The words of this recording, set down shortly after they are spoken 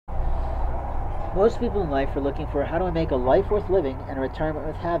Most people in life are looking for how do I make a life worth living and a retirement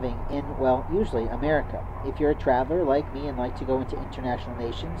worth having in, well, usually America. If you're a traveler like me and like to go into international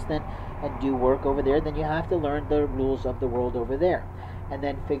nations then and do work over there, then you have to learn the rules of the world over there and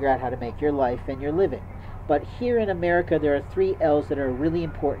then figure out how to make your life and your living. But here in America, there are 3 L's that are really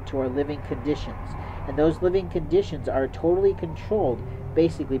important to our living conditions. And those living conditions are totally controlled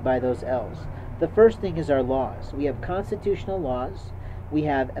basically by those L's. The first thing is our laws. We have constitutional laws. We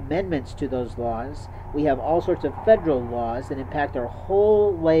have amendments to those laws. We have all sorts of federal laws that impact our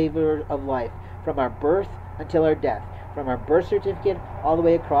whole labor of life, from our birth until our death, from our birth certificate all the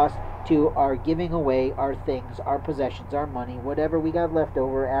way across to our giving away our things, our possessions, our money, whatever we got left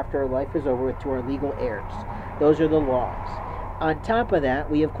over after our life is over with, to our legal heirs. Those are the laws. On top of that,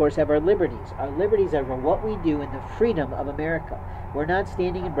 we of course have our liberties. Our liberties are what we do in the freedom of America. We're not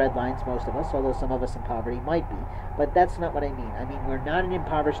standing in bread lines, most of us, although some of us in poverty might be, but that's not what I mean. I mean, we're not an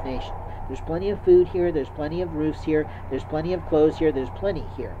impoverished nation. There's plenty of food here, there's plenty of roofs here, there's plenty of clothes here, there's plenty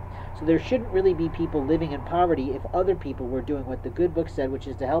here. So there shouldn't really be people living in poverty if other people were doing what the good book said, which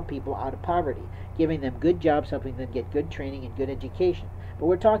is to help people out of poverty, giving them good jobs, helping them get good training and good education. But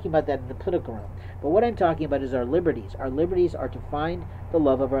we're talking about that in the political realm. But what I'm talking about is our liberties. Our liberties are to find the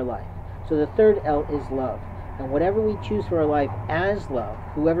love of our life. So the third L is love. And whatever we choose for our life as love,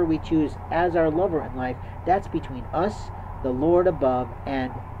 whoever we choose as our lover in life, that's between us, the Lord above,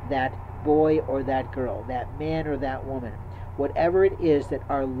 and that boy or that girl, that man or that woman. Whatever it is that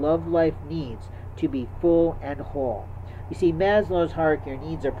our love life needs to be full and whole. You see, Maslow's hierarchy of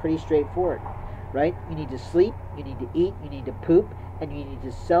needs are pretty straightforward, right? You need to sleep, you need to eat, you need to poop, and you need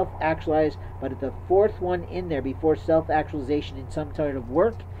to self-actualize. But the fourth one in there before self-actualization in some sort of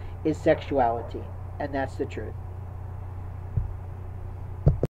work is sexuality. And that's the truth.